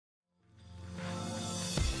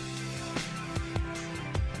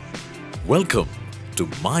Welcome to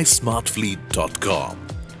mysmartfleet.com.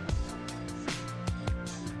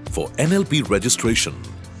 For NLP registration,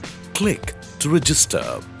 click to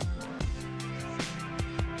register.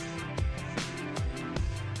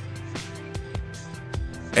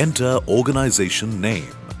 Enter organization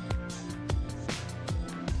name.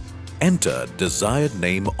 Enter desired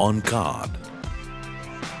name on card.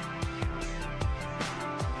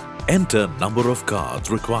 Enter number of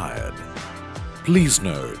cards required. Please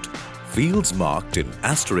note, fields marked in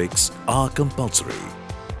asterisks are compulsory.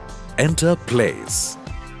 Enter place.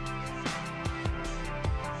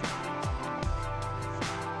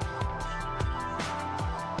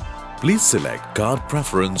 Please select card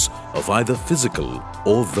preference of either physical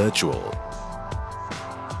or virtual.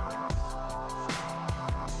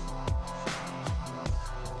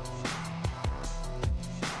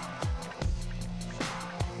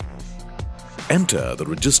 Enter the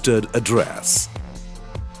registered address.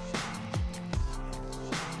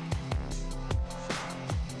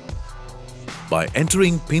 By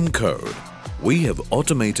entering PIN code, we have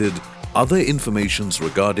automated other informations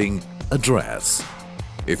regarding address.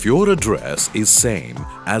 If your address is same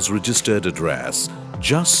as registered address,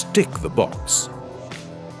 just tick the box.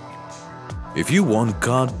 If you want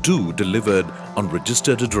card 2 delivered on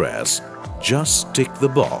registered address, just tick the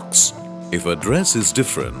box. If address is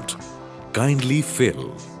different, kindly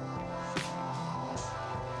fill.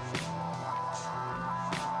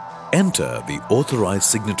 Enter the authorized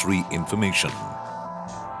signatory information.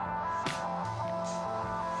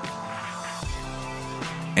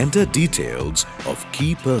 Enter details of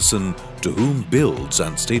key person to whom bills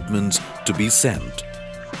and statements to be sent.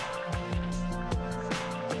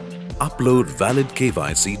 Upload valid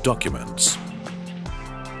KYC documents.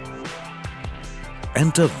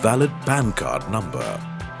 Enter valid PAN card number.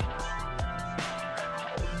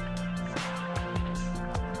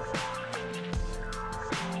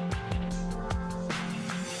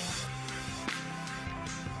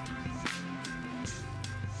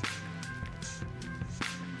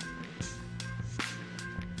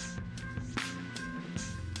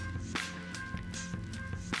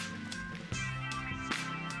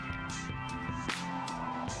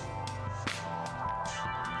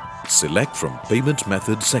 Select from Payment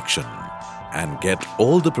Method section and get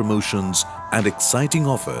all the promotions and exciting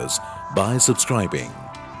offers by subscribing.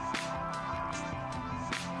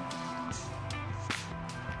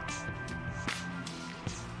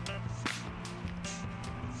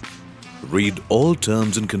 Read all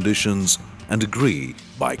terms and conditions and agree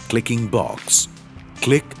by clicking box.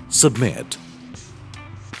 Click Submit.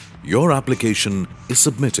 Your application is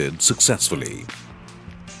submitted successfully.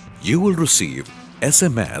 You will receive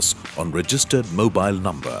SMS on registered mobile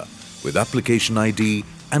number with application ID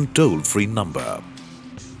and toll-free number.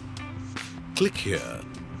 Click here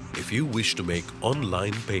if you wish to make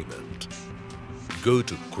online payment. Go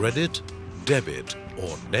to credit, debit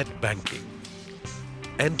or net banking.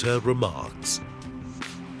 Enter remarks.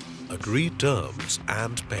 Agree terms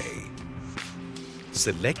and pay.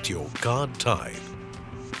 Select your card type,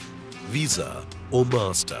 Visa or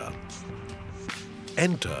Master.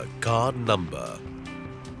 Enter card number.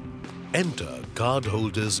 Enter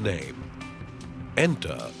cardholder's name.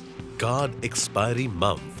 Enter card expiry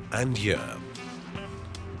month and year.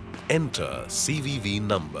 Enter CVV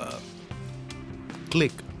number.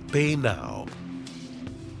 Click Pay Now.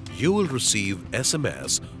 You will receive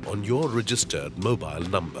SMS on your registered mobile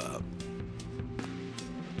number.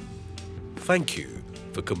 Thank you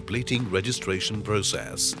for completing registration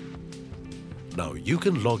process. Now you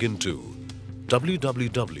can log into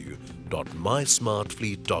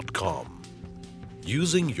www.mysmartfleet.com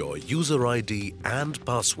using your user ID and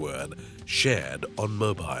password shared on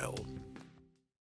mobile.